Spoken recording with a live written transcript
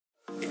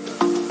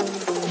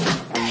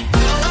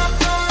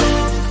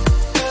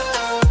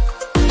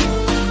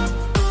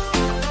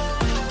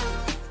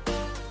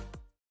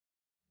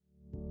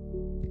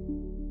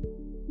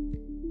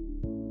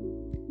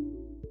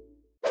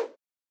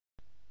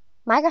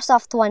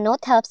Microsoft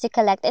OneNote helps you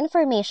collect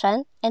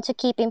information and to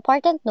keep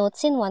important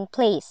notes in one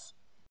place.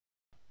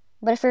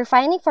 But if you're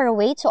finding for a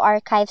way to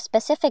archive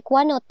specific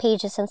OneNote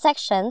pages and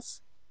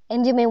sections,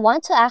 and you may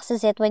want to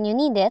access it when you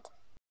need it,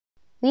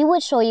 we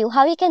would show you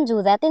how you can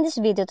do that in this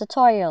video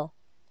tutorial.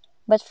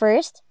 But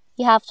first,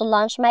 you have to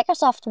launch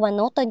Microsoft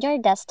OneNote on your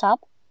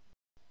desktop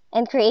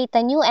and create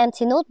a new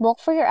empty notebook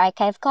for your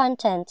archive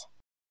content.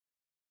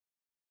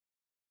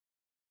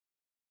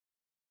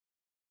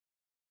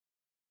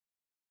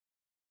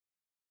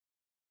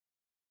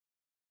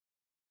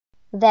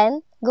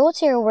 Then, go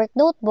to your work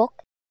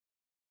notebook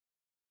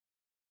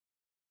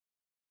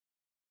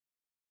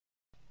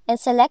and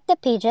select the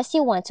pages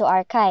you want to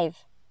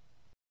archive.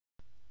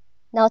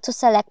 Now to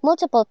select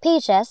multiple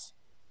pages,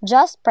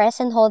 just press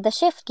and hold the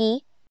Shift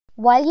key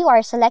while you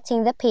are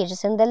selecting the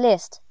pages in the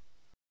list.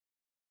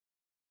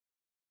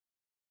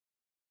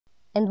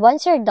 And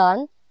once you're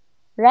done,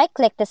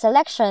 right-click the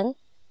selection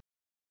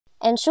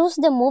and choose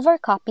the Move or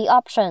Copy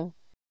option.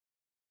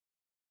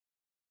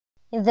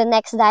 In the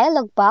next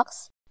dialog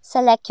box,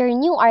 select your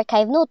new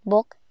archive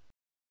notebook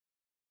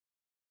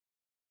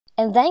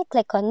and then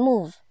click on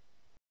Move.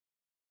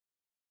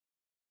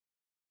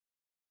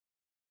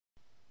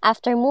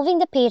 After moving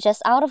the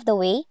pages out of the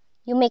way,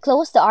 you may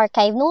close the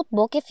archive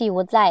notebook if you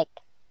would like.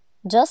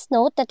 Just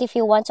note that if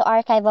you want to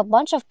archive a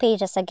bunch of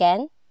pages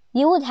again,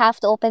 you would have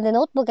to open the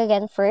notebook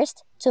again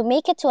first to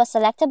make it to a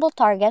selectable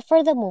target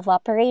for the move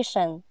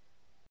operation.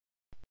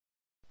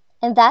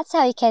 And that's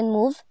how you can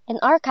move and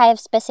archive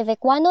specific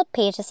OneNote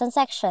pages and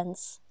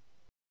sections.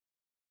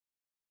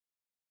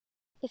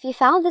 If you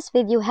found this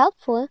video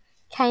helpful,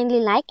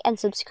 kindly like and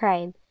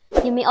subscribe.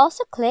 You may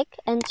also click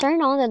and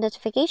turn on the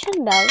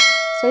notification bell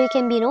so you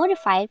can be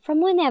notified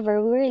from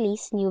whenever we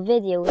release new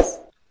videos.